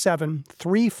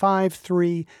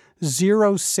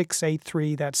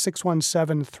 617-353-0683. That's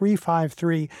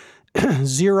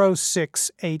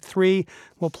 617-353-0683.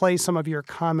 We'll play some of your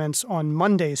comments on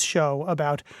Monday's show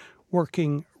about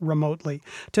working remotely.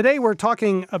 Today, we're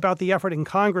talking about the effort in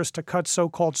Congress to cut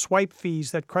so-called swipe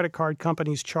fees that credit card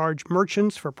companies charge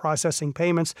merchants for processing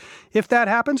payments. If that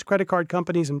happens, credit card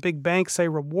companies and big banks say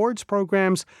rewards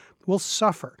programs will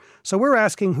suffer. So we're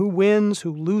asking who wins,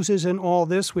 who loses in all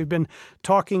this. We've been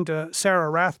talking to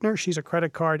Sarah Rathner. She's a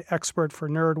credit card expert for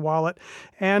NerdWallet.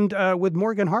 And with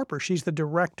Morgan Harper. She's the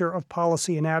Director of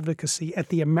Policy and Advocacy at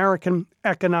the American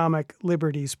Economic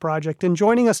Liberties Project. And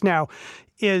joining us now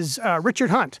is Richard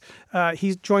Hunt.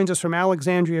 He joins us from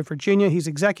Alexandria, Virginia. He's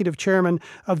executive chairman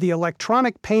of the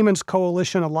Electronic Payments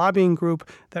Coalition, a lobbying group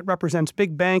that represents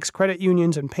big banks, credit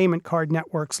unions, and payment card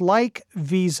networks like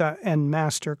Visa and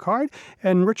MasterCard.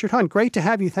 And Richard Hunt, great to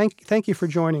have you. Thank you for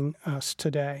joining us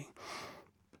today.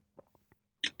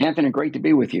 Anthony, great to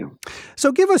be with you.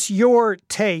 So give us your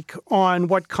take on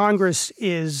what Congress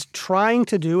is trying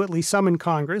to do, at least some in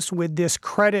Congress, with this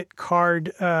Credit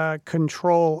Card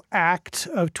Control Act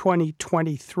of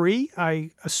 2023.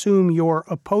 I assume you're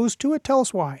opposed to it. Tell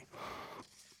us why.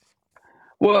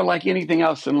 Well, like anything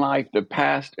else in life, the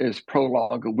past is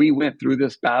prologue. We went through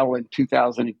this battle in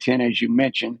 2010, as you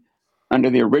mentioned, under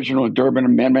the original Durbin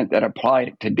Amendment that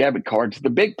applied to debit cards. The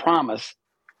big promise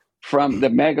from the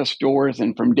mega stores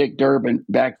and from Dick Durbin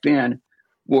back then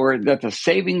were that the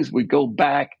savings would go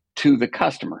back to the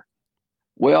customer.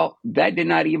 Well, that did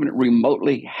not even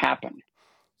remotely happen.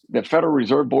 The Federal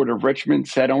Reserve Board of Richmond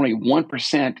said only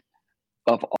 1%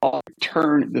 of all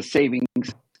returned the savings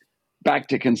back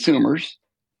to consumers.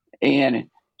 And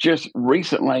just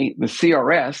recently, the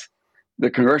CRS, the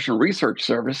Congressional Research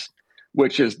Service,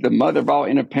 which is the mother of all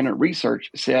independent research,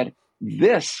 said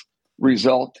this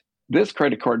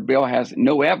credit card bill has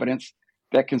no evidence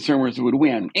that consumers would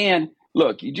win. And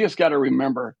look, you just got to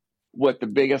remember what the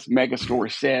biggest mega store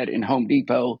said in Home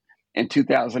Depot in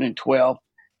 2012.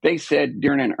 They said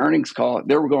during an earnings call,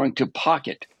 they were going to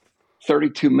pocket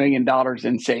 $32 million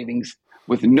in savings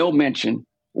with no mention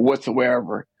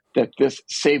whatsoever that this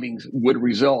savings would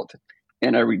result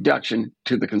in a reduction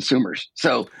to the consumers.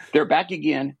 So they're back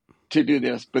again to do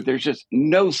this, but there's just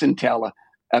no scintilla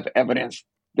of evidence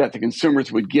that the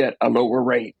consumers would get a lower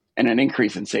rate and an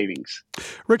increase in savings.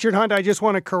 Richard Hunt, I just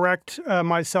want to correct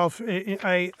myself.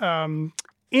 I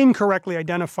incorrectly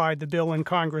identified the bill in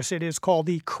Congress. It is called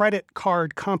the Credit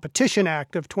Card Competition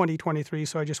Act of 2023,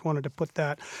 so I just wanted to put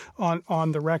that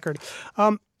on the record.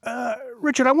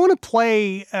 Richard, I want to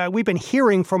play, we've been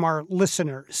hearing from our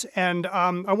listeners, and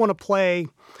I want to play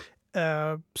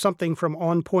something from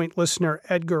on-point listener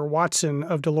Edgar Watson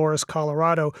of Dolores,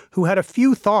 Colorado, who had a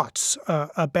few thoughts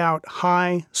about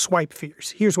high swipe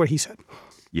fees. Here's what he said.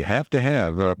 You have to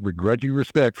have a begrudging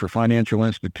respect for financial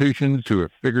institutions who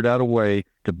have figured out a way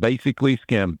to basically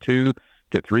skim 2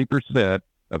 to 3%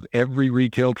 of every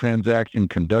retail transaction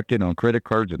conducted on credit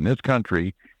cards in this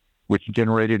country, which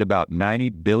generated about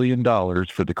 $90 billion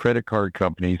for the credit card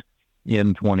companies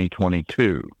in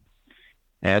 2022.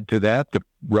 Add to that the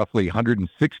roughly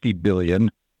 $160 billion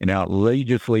in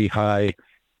outrageously high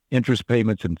interest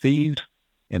payments and fees,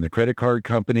 and the credit card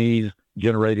companies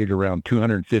generated around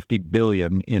 $250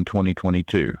 billion in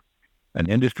 2022. An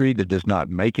industry that does not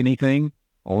make anything,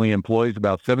 only employs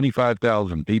about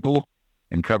 75,000 people,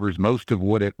 and covers most of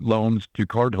what it loans to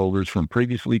cardholders from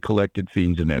previously collected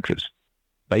fees and interest.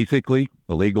 Basically,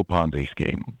 a legal Ponzi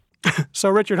scheme. So,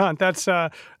 Richard Hunt, that's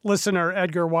listener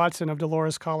Edgar Watson of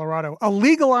Dolores, Colorado. A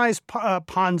legalized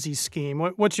Ponzi scheme.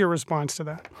 What's your response to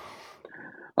that?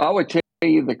 I would tell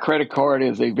you the credit card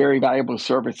is a very valuable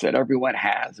service that everyone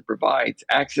has. It provides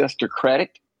access to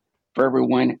credit for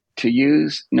everyone to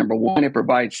use. Number one, it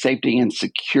provides safety and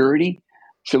security.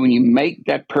 So when you make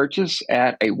that purchase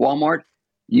at a Walmart,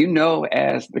 you know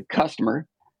as the customer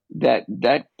that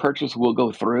that purchase will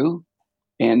go through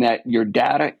and that your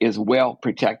data is well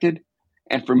protected.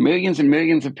 And for millions and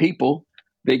millions of people,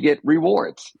 they get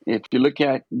rewards. If you look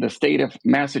at the state of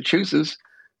Massachusetts,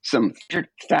 some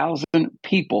 100,000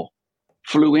 people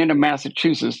flew into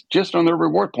Massachusetts just on their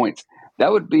reward points.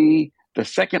 That would be the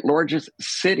second largest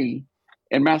city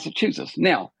in Massachusetts.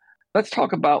 Now, let's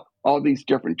talk about all these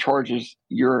different charges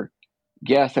your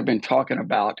guests have been talking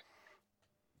about.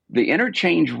 The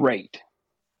interchange rate,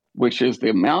 which is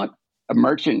the amount a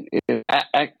merchant is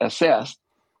assessed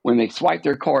when they swipe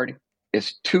their card,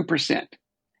 is 2%.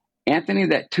 Anthony,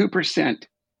 that 2%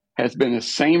 has been the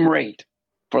same rate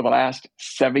for the last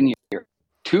 7 years.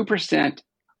 2%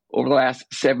 over the last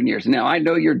 7 years. Now, I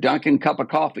know your Dunkin' cup of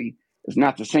coffee is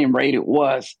not the same rate it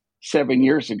was 7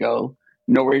 years ago,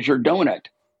 nor is your donut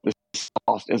the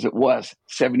cost as it was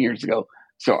 7 years ago.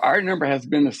 So our number has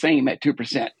been the same at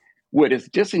 2%. What is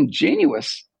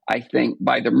disingenuous, I think,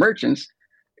 by the merchants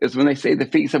is when they say the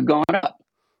fees have gone up.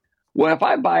 Well, if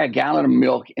I buy a gallon of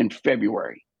milk in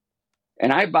February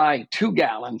and I buy 2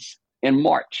 gallons in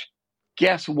March,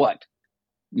 guess what?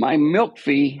 My milk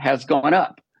fee has gone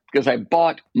up because I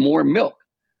bought more milk,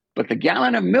 but the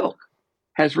gallon of milk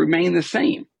has remained the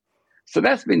same. So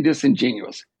that's been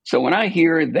disingenuous. So when I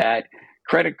hear that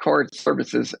credit card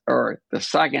services are the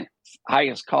second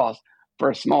highest cost for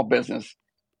a small business,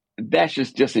 that's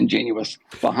just disingenuous.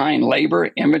 Behind labor,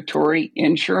 inventory,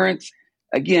 insurance,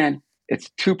 again, it's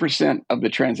 2% of the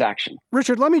transaction.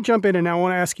 Richard, let me jump in, and I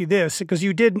want to ask you this, because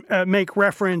you did make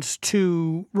reference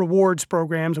to rewards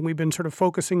programs, and we've been sort of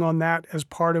focusing on that as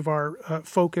part of our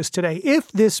focus today.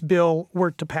 If this bill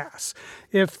were to pass,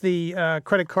 if the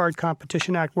Credit Card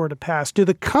Competition Act were to pass, do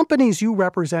the companies you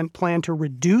represent plan to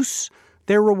reduce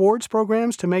their rewards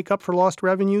programs to make up for lost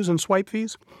revenues and swipe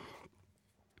fees?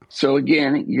 So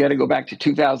again, you got to go back to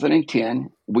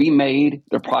 2010. We made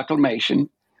the proclamation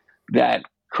that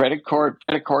credit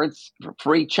cards,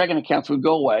 free checking accounts would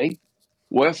go away.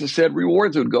 We also said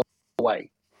rewards would go away.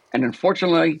 And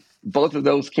unfortunately, both of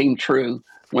those came true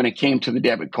when it came to the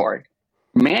debit card.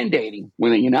 Mandating,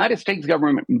 when the United States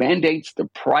government mandates the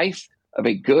price of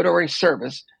a good or a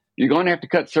service, you're going to have to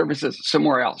cut services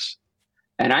somewhere else.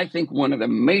 And I think one of the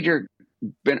major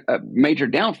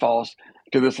downfalls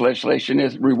to this legislation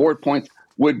is reward points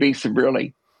would be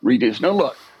severely reduced. Now,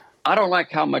 look, I don't like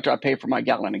how much I pay for my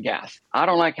gallon of gas. I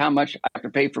don't like how much I have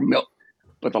to pay for milk.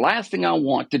 But the last thing I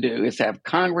want to do is have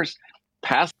Congress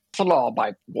pass a law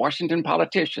by Washington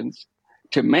politicians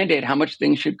to mandate how much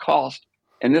things should cost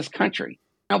in this country.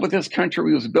 Now, what this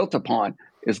country was built upon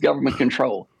is government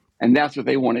control. And that's what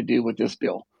they want to do with this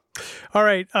bill. All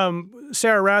right.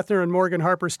 Sarah Ratner and Morgan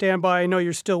Harper, stand by. I know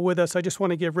you're still with us. I just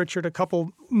want to give Richard a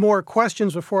couple more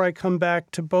questions before I come back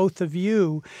to both of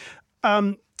you.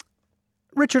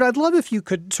 Richard, I'd love if you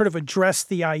could sort of address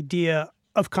the idea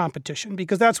of competition,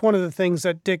 because that's one of the things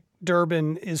that Dick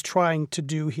Durbin is trying to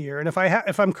do here. And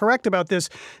if I'm correct about this,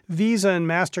 Visa and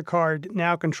MasterCard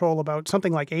now control about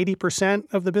something like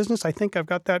 80% of the business. I think I've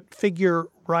got that figure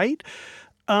right.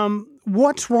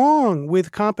 What's wrong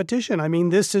with competition? I mean,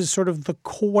 this is sort of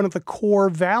one of the core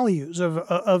values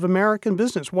of American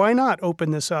business. Why not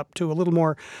open this up to a little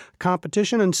more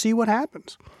competition and see what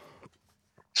happens?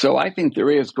 So I think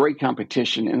there is great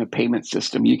competition in the payment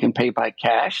system. You can pay by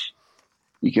cash.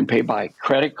 You can pay by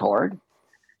credit card.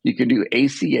 You can do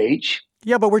ACH.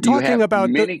 Yeah, but we're talking about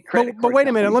but wait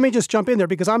a minute. Let me just jump in there,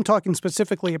 because I'm talking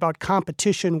specifically about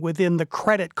competition within the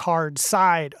credit card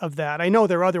side of that. I know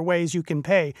there are other ways you can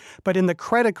pay, but in the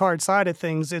credit card side of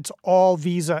things, it's all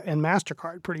Visa and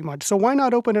MasterCard pretty much. So why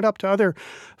not open it up to other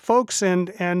folks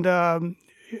and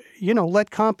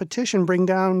let competition bring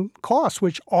down costs,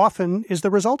 which often is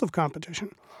the result of competition?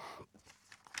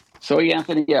 So,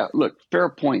 Anthony, look, fair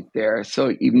point there.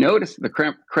 So you've noticed the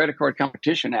Credit Card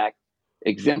Competition Act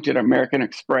exempted American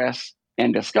Express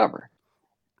and Discover.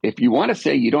 If you want to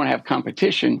say you don't have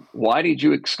competition, why did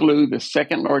you exclude the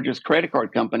second largest credit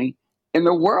card company in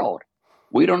the world?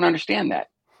 We don't understand that.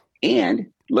 And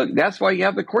look, that's why you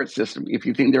have the court system if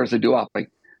you think there's a duopoly.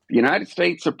 The United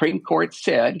States Supreme Court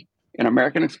said in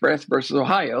American Express versus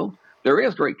Ohio, there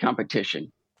is great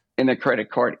competition in the credit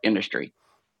card industry.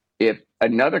 If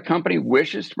another company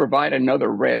wishes to provide another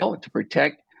rail to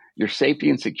protect your safety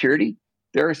and security,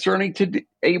 they're certainly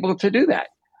able to do that.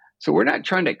 So we're not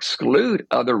trying to exclude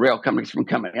other rail companies from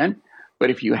coming in, but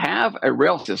if you have a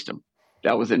rail system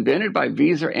that was invented by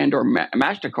Visa and or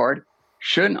MasterCard,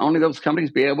 shouldn't only those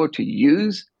companies be able to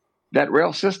use that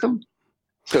rail system?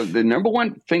 So the number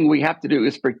one thing we have to do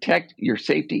is protect your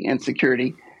safety and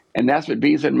security, and that's what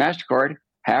Visa and MasterCard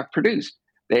have produced.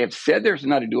 They have said there's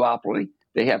not a duopoly.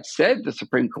 They have said, the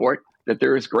Supreme Court, that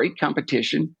there is great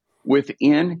competition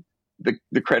within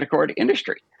the credit card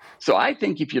industry. So I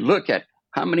think if you look at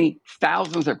how many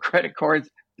thousands of credit cards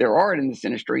there are in this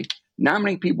industry, not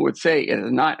many people would say it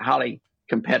is not highly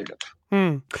competitive.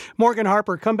 Morgan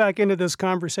Harper, come back into this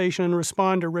conversation and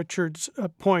respond to Richard's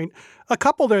point. A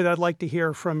couple there that I'd like to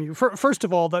hear from you. First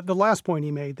of all, the last point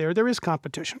he made there is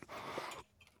competition.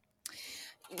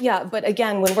 Yeah, but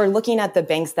again, when we're looking at the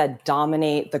banks that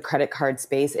dominate the credit card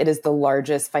space, it is the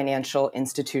largest financial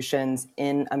institutions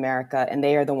in America, and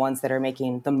they are the ones that are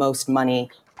making the most money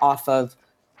off of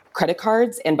credit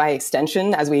cards. And by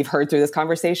extension, as we've heard through this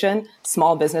conversation,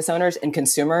 small business owners and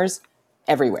consumers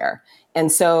everywhere. And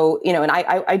so, and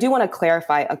I do want to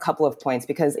clarify a couple of points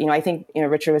because, I think,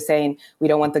 Richard was saying we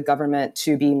don't want the government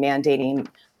to be mandating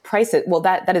prices. Well,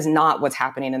 that is not what's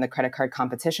happening in the Credit Card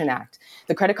Competition Act.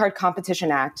 The Credit Card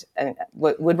Competition Act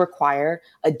would require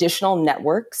additional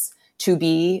networks to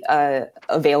be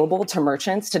available to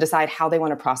merchants to decide how they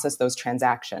want to process those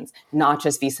transactions, not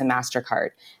just Visa and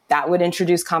MasterCard. That would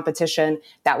introduce competition.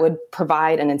 That would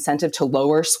provide an incentive to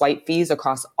lower swipe fees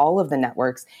across all of the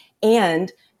networks.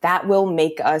 And that will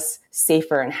make us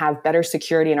safer and have better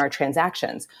security in our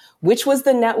transactions, which was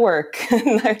the network,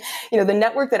 the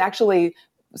network that actually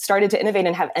started to innovate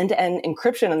and have end-to-end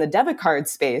encryption in the debit card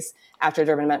space after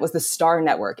Durbin Amendment was the STAR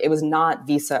network. It was not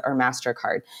Visa or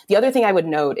MasterCard. The other thing I would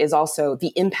note is also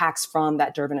the impacts from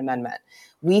that Durbin Amendment.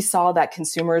 We saw that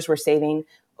consumers were saving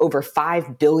over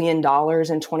 $5 billion in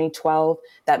 2012,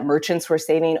 that merchants were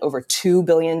saving over $2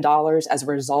 billion as a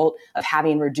result of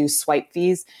having reduced swipe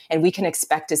fees. And we can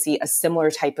expect to see a similar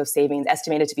type of savings,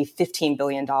 estimated to be $15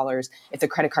 billion if the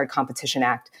Credit Card Competition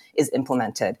Act is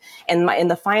implemented. And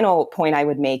the final point I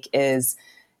would make is,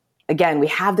 again, we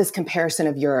have this comparison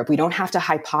of Europe. We don't have to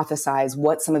hypothesize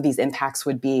what some of these impacts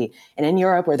would be. And in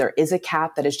Europe, where there is a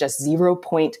cap that is just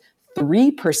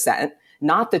 0.3%,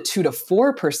 not the 2 to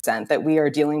 4% that we are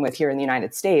dealing with here in the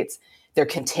United States, there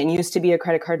continues to be a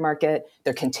credit card market.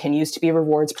 There continues to be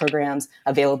rewards programs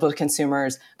available to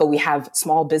consumers, but we have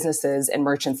small businesses and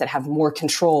merchants that have more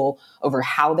control over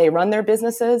how they run their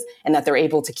businesses and that they're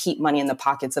able to keep money in the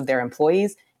pockets of their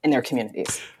employees and their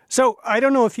communities. So I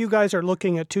don't know if you guys are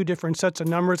looking at two different sets of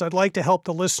numbers. I'd like to help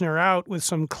the listener out with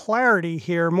some clarity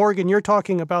here. Morgan, you're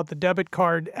talking about the Debit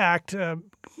Card Act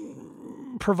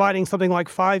providing something like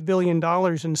 $5 billion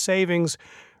in savings.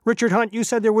 Richard Hunt, you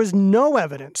said there was no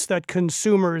evidence that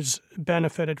consumers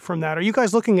benefited from that. Are you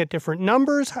guys looking at different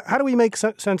numbers? How do we make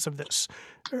sense of this?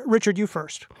 Richard, you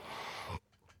first.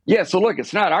 Yeah, so look,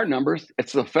 it's not our numbers.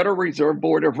 It's the Federal Reserve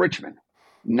Board of Richmond.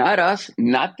 Not us,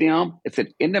 not them. It's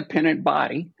an independent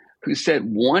body who said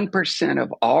 1%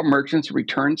 of all merchants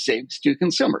return savings to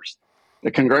consumers. The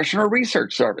Congressional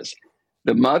Research Service,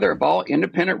 the mother of all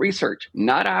independent research,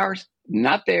 not ours,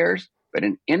 not theirs, but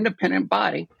an independent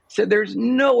body, said there's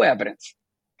no evidence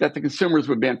that the consumers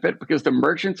would benefit because the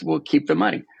merchants will keep the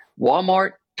money.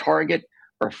 Walmart, Target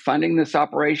are funding this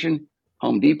operation.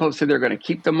 Home Depot said they're going to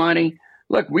keep the money.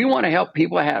 Look, we want to help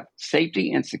people have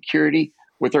safety and security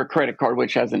with their credit card,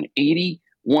 which has an 81%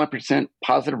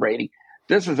 positive rating.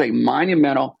 This is a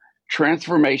monumental,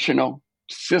 transformational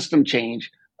system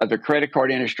change of the credit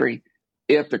card industry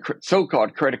if the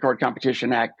so-called Credit Card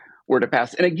Competition Act were to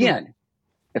pass. And again,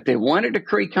 if they wanted to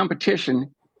create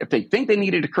competition, if they think they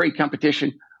needed to create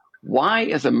competition, why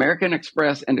is American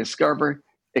Express and Discover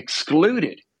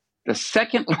excluded? The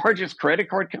second largest credit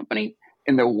card company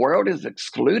in the world is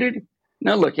excluded?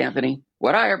 Now, look, Anthony,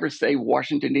 would I ever say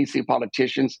Washington, D.C.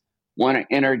 politicians want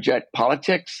to interject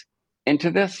politics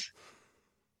into this?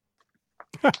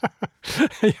 All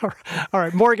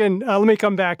right, Morgan, let me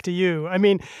come back to you. I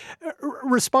mean,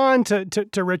 respond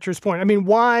to Richard's point. I mean,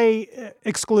 why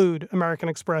exclude American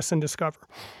Express and Discover?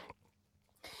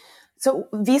 So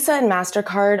Visa and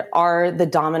MasterCard are the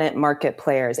dominant market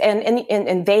players.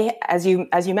 And they, as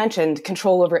you mentioned,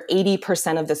 control over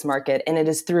 80% of this market. And it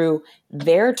is through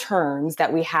their terms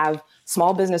that we have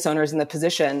small business owners in the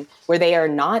position where they are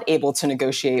not able to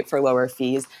negotiate for lower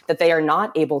fees, that they are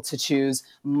not able to choose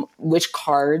which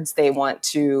cards they want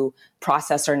to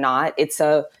process or not. It's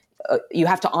you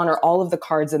have to honor all of the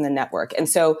cards in the network. And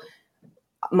so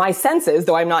my sense is,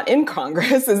 though I'm not in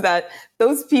Congress, is that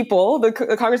those people, the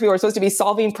Congress people, are supposed to be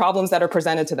solving problems that are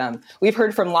presented to them. We've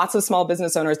heard from lots of small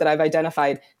business owners that I've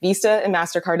identified Visa and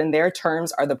MasterCard in their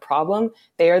terms are the problem.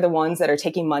 They are the ones that are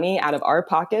taking money out of our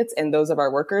pockets and those of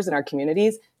our workers in our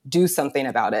communities. Do something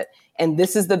about it. And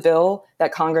this is the bill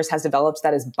that Congress has developed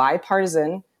that is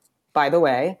bipartisan, by the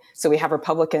way. So we have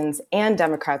Republicans and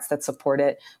Democrats that support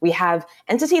it. We have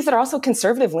entities that are also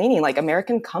conservative leaning, like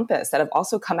American Compass, that have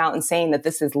also come out and saying that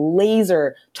this is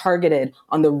laser targeted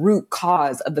on the root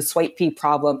cause of the swipe fee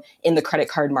problem in the credit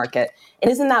card market.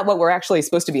 And isn't that what we're actually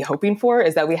supposed to be hoping for,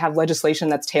 is that we have legislation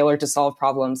that's tailored to solve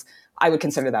problems? I would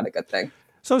consider that a good thing.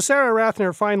 So Sarah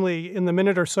Rathner, finally, in the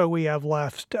minute or so we have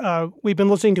left, we've been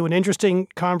listening to an interesting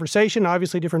conversation,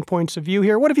 obviously different points of view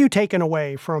here. What have you taken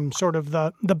away from sort of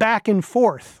the back and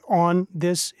forth on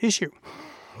this issue?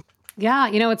 Yeah,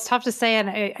 it's tough to say. And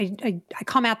I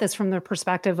come at this from the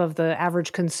perspective of the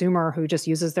average consumer who just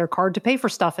uses their card to pay for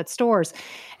stuff at stores.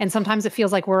 And sometimes it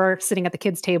feels like we're sitting at the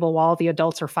kids' table while the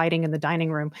adults are fighting in the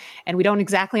dining room. And we don't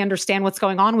exactly understand what's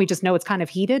going on. We just know it's kind of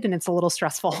heated and it's a little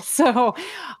stressful. So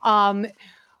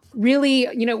really,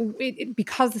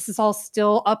 because this is all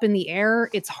still up in the air,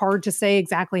 it's hard to say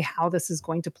exactly how this is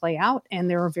going to play out. And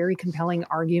there are very compelling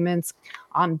arguments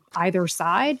on either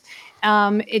side.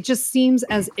 It just seems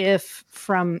as if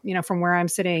from where I'm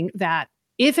sitting that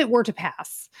if it were to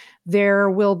pass, there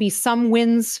will be some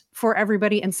wins for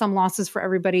everybody and some losses for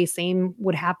everybody. Same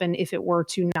would happen if it were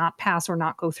to not pass or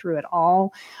not go through at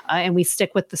all. And we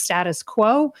stick with the status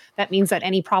quo. That means that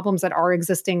any problems that are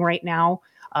existing right now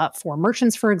for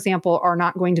merchants, for example, are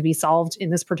not going to be solved in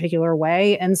this particular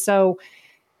way. And so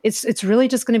it's really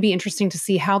just going to be interesting to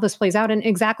see how this plays out and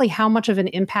exactly how much of an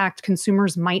impact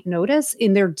consumers might notice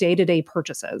in their day-to-day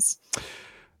purchases.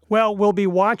 Well, we'll be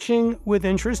watching with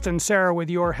interest, and Sarah, with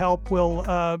your help, will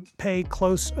pay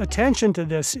close attention to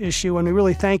this issue. And we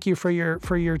really thank you for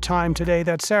your time today.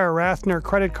 That's Sarah Rathner,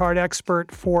 credit card expert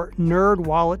for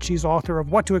NerdWallet. She's author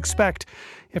of What to Expect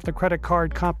If the Credit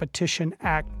Card Competition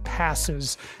Act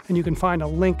Passes. And you can find a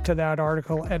link to that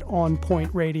article at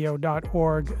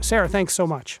onpointradio.org. Sarah, thanks so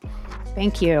much.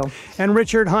 Thank you. And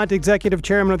Richard Hunt, Executive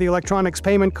Chairman of the Electronics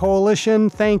Payment Coalition,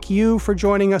 thank you for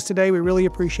joining us today. We really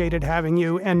appreciated having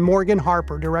you. And Morgan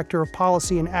Harper, Director of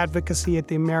Policy and Advocacy at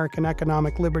the American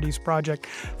Economic Liberties Project.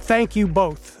 Thank you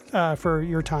both for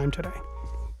your time today.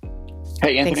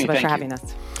 Hey, Anthony, thanks so much for having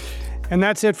us. And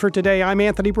that's it for today. I'm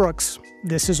Anthony Brooks.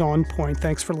 This is On Point.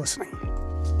 Thanks for listening.